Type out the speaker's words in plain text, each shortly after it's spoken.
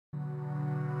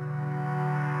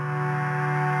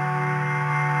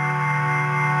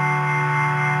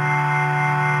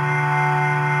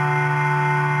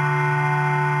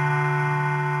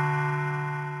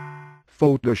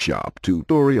Photoshop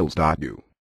tutorials.u.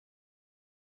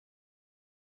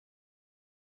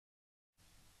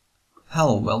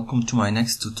 Hello, welcome to my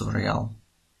next tutorial.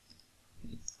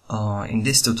 In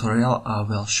this tutorial I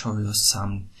will show you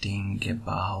something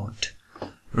about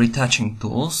retouching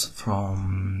tools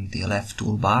from the left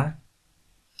toolbar.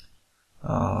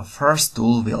 First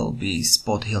tool will be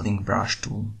spot healing brush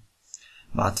tool.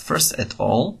 But first at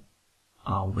all,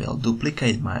 I will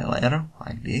duplicate my layer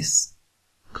like this.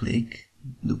 Click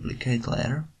duplicate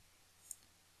layer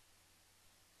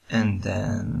and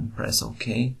then press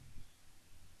OK.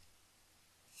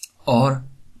 Or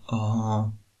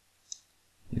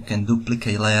you can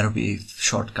duplicate layer with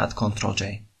shortcut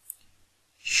Ctrl+J.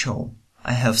 So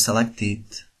I have selected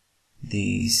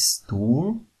this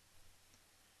tool,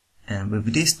 and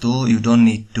with this tool you don't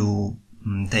need to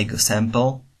take a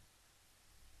sample.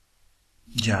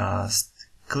 Just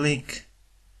click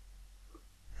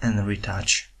and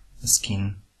retouch the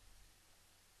skin.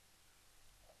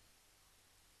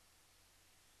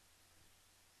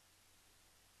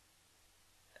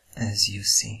 As you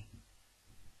see.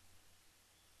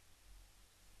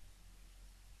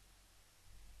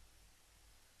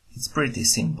 It's pretty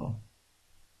simple.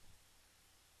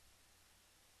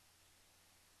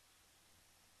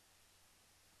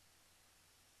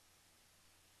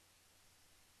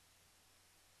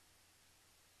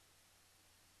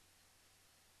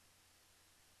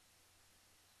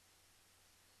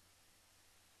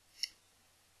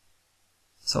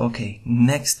 So okay,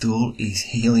 next tool is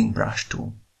healing brush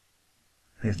tool.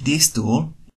 With this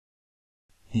tool,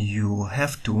 you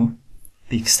have to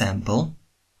pick sample.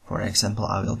 For example,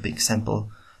 I will pick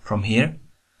sample from here.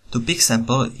 To pick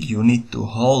sample, you need to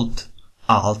hold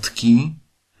Alt key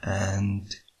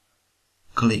and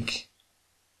click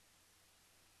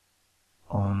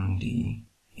on the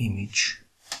image.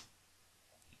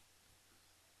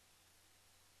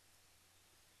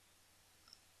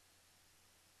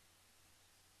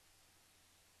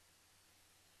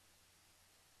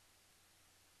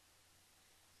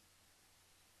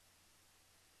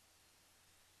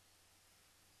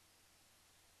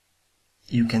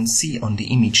 You can see on the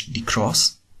image the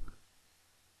cross,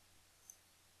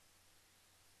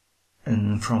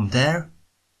 and from there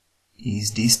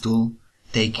is this tool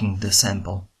taking the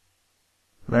sample.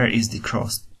 Where is the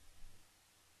cross?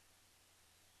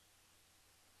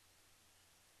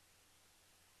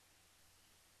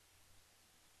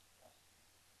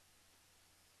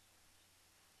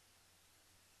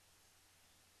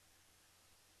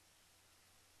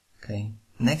 Okay,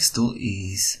 next tool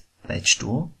is patch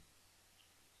tool.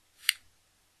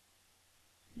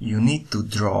 You need to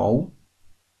draw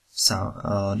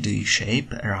the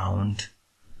shape around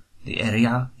the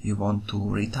area you want to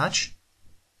retouch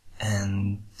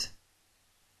and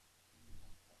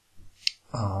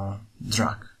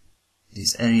drag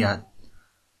this area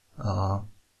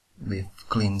with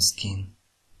clean skin.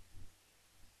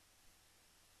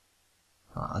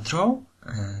 Draw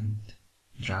and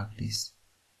drag this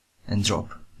and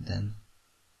drop then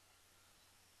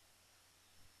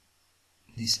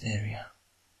this area.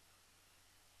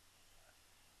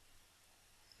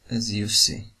 As you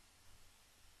see.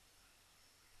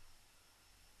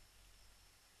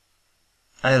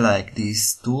 I like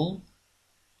this tool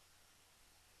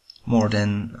more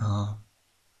than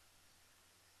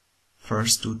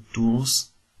first two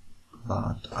tools,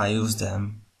 but I use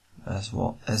them as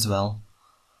well as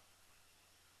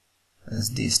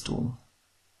this tool.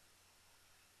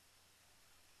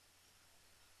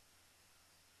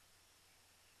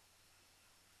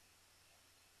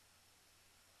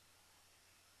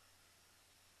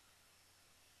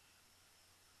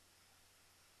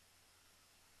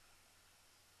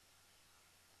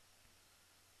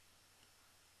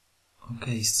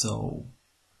 Okay, so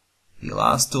the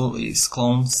last tool is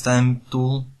clone stamp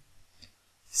tool,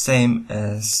 same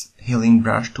as healing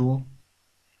brush tool.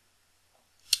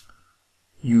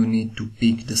 You need to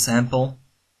pick the sample,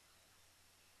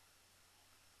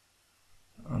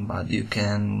 but you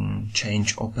can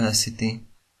change opacity.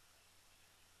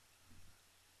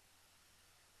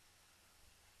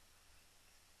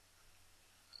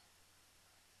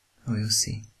 Oh, you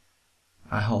see.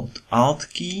 I hold Alt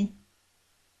key,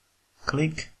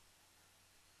 click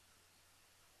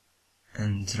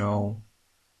and draw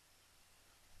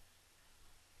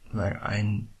where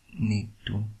I need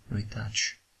to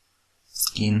retouch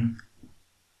skin.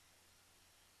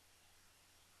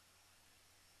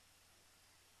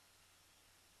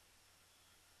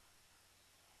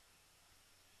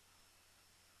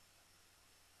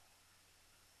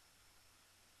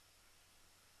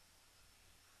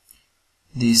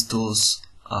 These tools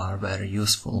are very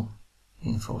useful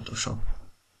in Photoshop.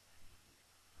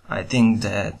 I think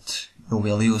that you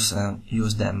will use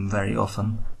them very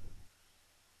often.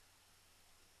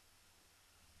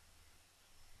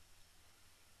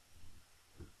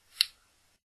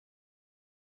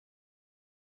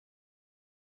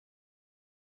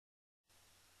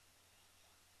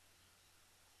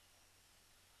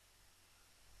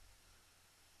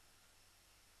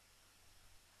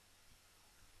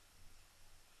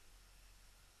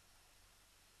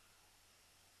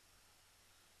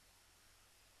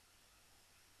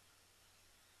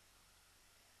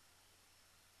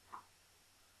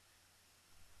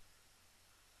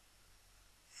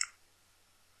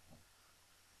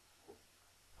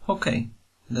 Okay,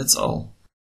 that's all.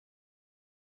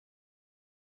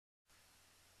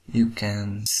 You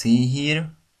can see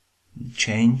here,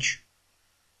 change,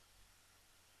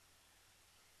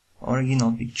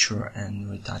 original picture and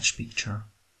retouch picture.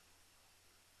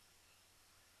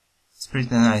 It's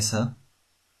pretty nice, huh?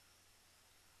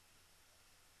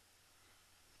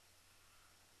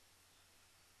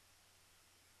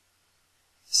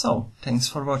 So, thanks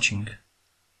for watching.